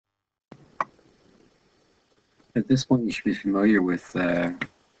At this point, you should be familiar with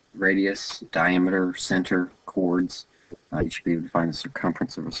radius, diameter, center, chords. You should be able to find the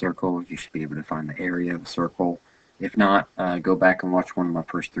circumference of a circle. You should be able to find the area of a circle. If not, go back and watch one of my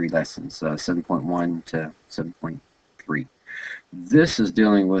first 3 lessons, 7.1 to 7.3. This is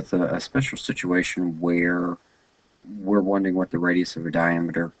dealing with a special situation where we're wondering what the radius of a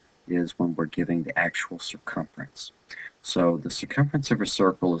diameter is when we're giving the actual circumference. So the circumference of a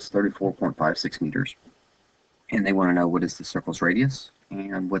circle is 34.56 meters, and they want to know what is the circle's radius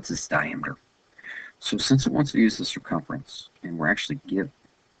and what's its diameter. So since it wants to use the circumference, and we're actually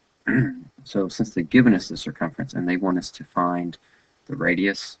so since they've given us the circumference and they want us to find the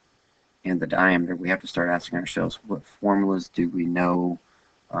radius and the diameter, we have to start asking ourselves, what formulas do we know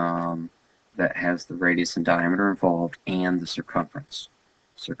that has the radius and diameter involved and the circumference?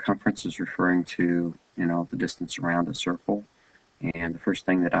 Circumference is referring to, the distance around a circle. And the first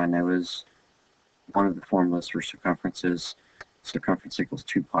thing that I know is one of the formulas for circumference is circumference equals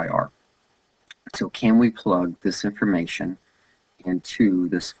 2 pi r. So can we plug this information into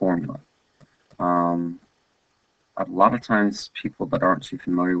this formula? A lot of times people that aren't too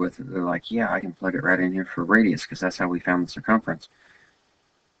familiar with it, they're like, yeah, I can plug it right in here for radius because that's how we found the circumference.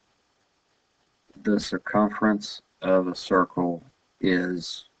 The circumference of a circle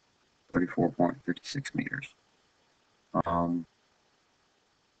is 34.56 meters.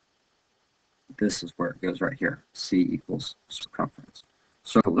 This is where it goes right here. C equals circumference.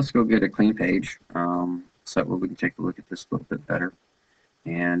 So let's go get a clean page so that way we can take a look at this a little bit better.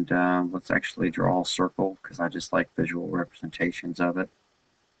 And let's actually draw a circle because I just like visual representations of it.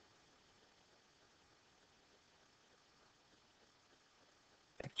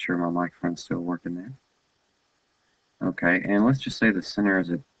 Make sure my microphone's still working there. Okay, and let's just say the center is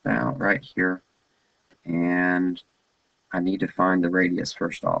about right here. And I need to find the radius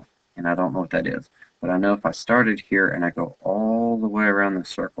first off. And I don't know what that is. But I know if I started here and I go all the way around the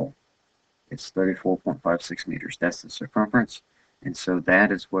circle, it's 34.56 meters. That's the circumference. And so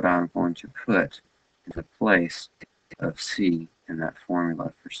that is what I'm going to put in the place of C in that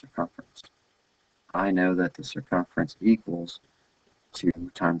formula for circumference. I know that the circumference equals 2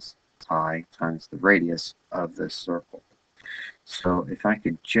 times pi times the radius of this circle. So if I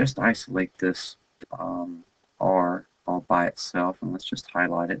could just isolate this R all by itself, and let's just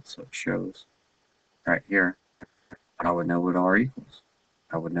highlight it so it shows right here, I would know what R equals.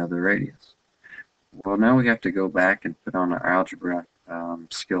 I would know the radius. Well, now we have to go back and put on our algebra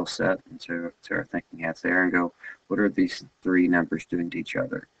skill set into our thinking hats there and go, what are these 3 numbers doing to each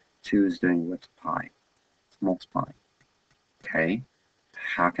other? 2 is doing what to pi? It's multiplying. Okay,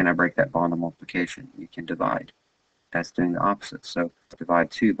 how can I break that bond of multiplication? You can divide. That's doing the opposite. So divide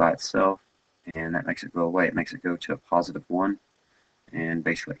 2 by itself, and that makes it go away. It makes it go to a positive 1, and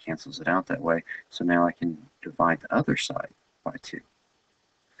basically it cancels it out that way. So now I can divide the other side by 2.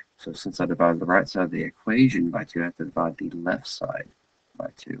 So since I divided the right side of the equation by 2, I have to divide the left side by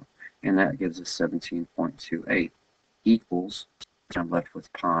 2. And that gives us 17.28 equals, I'm left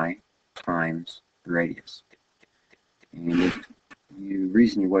with pi times the radius. And if you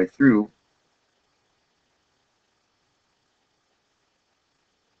reason your way through,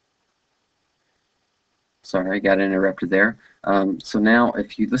 sorry, I got interrupted there. So now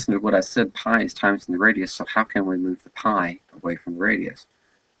if you listen to what I said, pi is times the radius, so how can we move the pi away from the radius?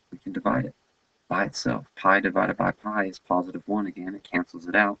 We can divide it by itself. Pi divided by pi is positive 1 again. It cancels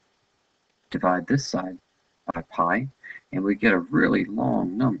it out. Divide this side by pi, and we get a really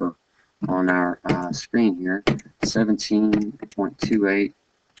long number on our screen here. 17.28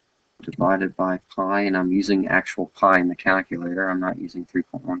 divided by pi, and I'm using actual pi in the calculator. I'm not using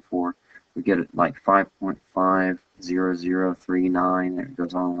 3.14. We get it like 5.50039, and it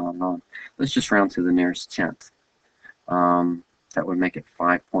goes on and on and on. Let's just round to the nearest tenth. That would make it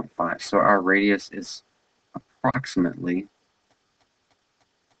 5.5. So our radius is approximately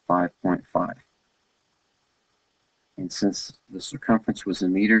 5.5. And since the circumference was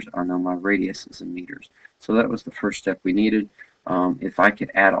in meters, I know my radius is in meters. So that was the first step we needed. If I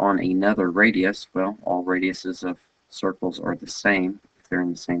could add on another radius, well, all radiuses of circles are the same if they're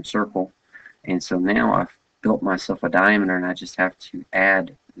in the same circle. And so now I've built myself a diameter, and I just have to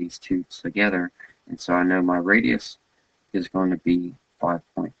add these two together. And so I know my radius is going to be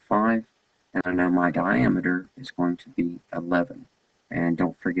 5.5, and I know my diameter is going to be 11. And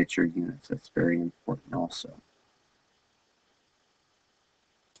don't forget your units. That's very important also.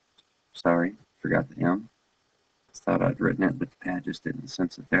 Sorry, forgot the M. Thought I'd written it, but the pad just didn't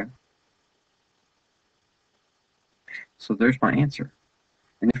sense it there. So there's my answer.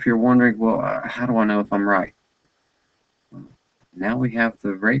 And if you're wondering, well, how do I know if I'm right? Now we have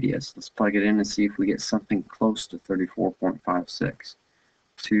the radius. Let's plug it in and see if we get something close to 34.56.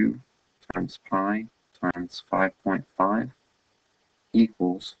 2 times pi times 5.5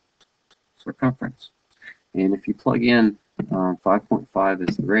 equals circumference. And if you plug in 5.5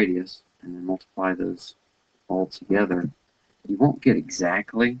 is the radius and then multiply those all together, you won't get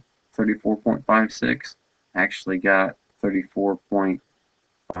exactly 34.56. I actually got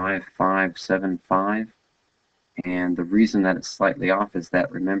 34.5575. And the reason that it's slightly off is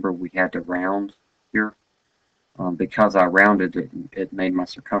that, remember, we had to round here. Because I rounded it, it made my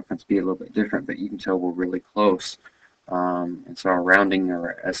circumference be a little bit different, but you can tell we're really close. And so our rounding or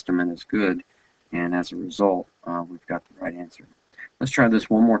our estimate is good, and as a result, we've got the right answer. Let's try this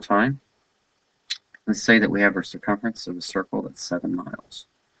one more time. Let's say that we have our circumference of a circle that's 7 miles.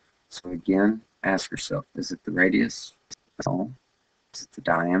 So again, ask yourself, is it the radius? No. Is it the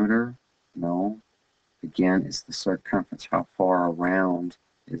diameter? No. Again, is the circumference, how far around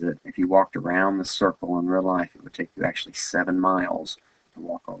is it? If you walked around the circle in real life, it would take you actually 7 miles to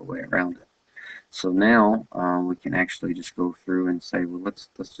walk all the way around it. So now we can actually just go through and say, well, let's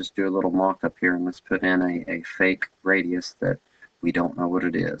just do a little mock-up here, and let's put in a fake radius that we don't know what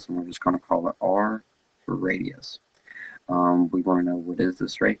it is, and we're just going to call it R for radius. We want to know what is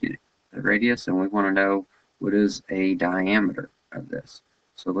this radius, and we want to know what is a diameter of this.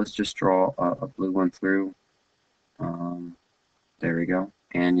 So let's just draw a blue one through. There we go.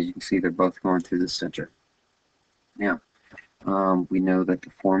 And you can see they're both going through the center. Now, we know that the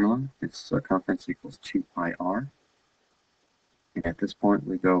formula is circumference equals 2 pi r. And at this point,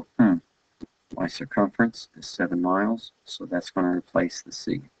 we go, my circumference is 7 miles, so that's going to replace the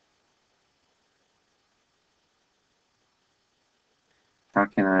c. How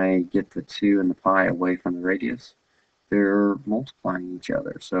can I get the 2 and the pi away from the radius? They're multiplying each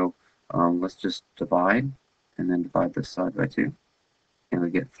other. So let's just divide, and then divide this side by 2. And we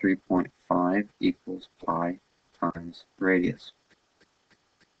get 3.5 equals pi times radius.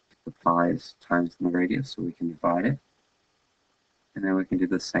 The pi is times the radius, so we can divide it. And then we can do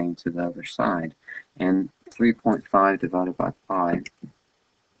the same to the other side. And 3.5 divided by pi,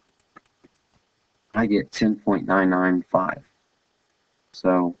 I get 10.995.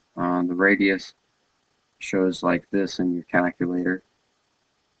 So the radius shows like this in your calculator.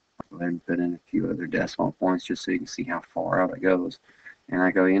 I'll go ahead and put in a few other decimal points just so you can see how far out it goes. And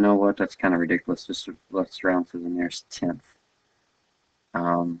I go, you know what, that's kind of ridiculous. Just let's round to the nearest tenth.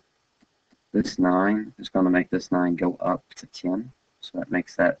 This 9 is going to make this 9 go up to 10. So that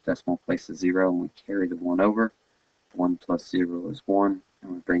makes that decimal place a 0, and we carry the 1 over. 1 plus 0 is 1,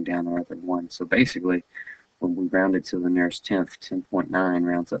 and we bring down our other 1. So basically, when we round it to the nearest tenth, 10.9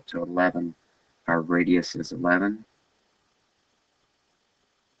 rounds up to 11. Our radius is 11,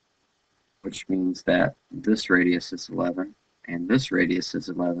 which means that this radius is 11, and this radius is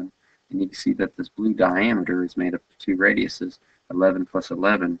 11. And you can see that this blue diameter is made up of 2 radiuses. 11 plus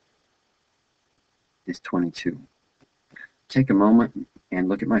 11 is 22. Take a moment and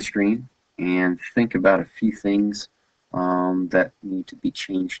look at my screen and think about a few things that need to be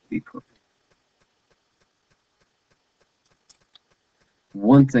changed to be perfect.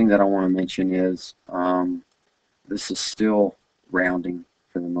 One thing that I want to mention is this is still rounding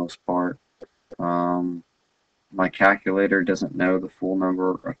for the most part. My calculator doesn't know the full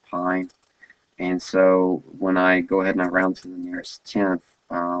number of pi, and so when I go ahead and I round to the nearest tenth,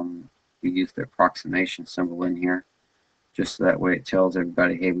 we use the approximation symbol in here, just so that way it tells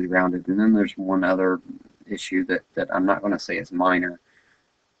everybody, hey, we rounded. And then there's one other issue that I'm not going to say is minor.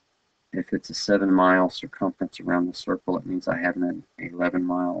 If it's a 7-mile circumference around the circle, it means I have an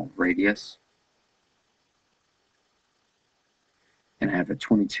 11-mile radius. And I have a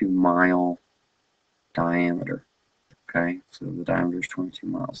 22-mile diameter. Okay, so the diameter is 22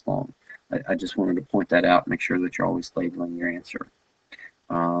 miles long. I just wanted to point that out, make sure that you're always labeling your answer.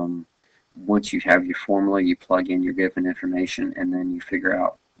 Once you have your formula, you plug in your given information, and then you figure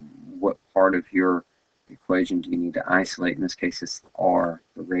out what part of your equation do you need to isolate. In this case, it's r,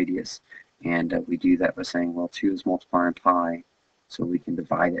 the radius. And we do that by saying, well, 2 is multiplying pi, so we can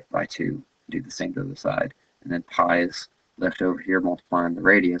divide it by 2. Do the same to the side. And then pi is left over here multiplying the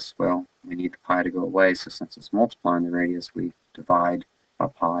radius. Well, we need the pi to go away, so since it's multiplying the radius, we divide by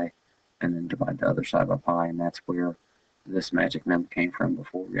pi, and then divide the other side by pi, and that's where this magic number came from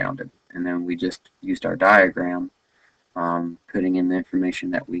before we rounded. And then we just used our diagram, putting in the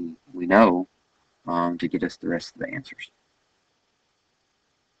information that we know to get us the rest of the answers.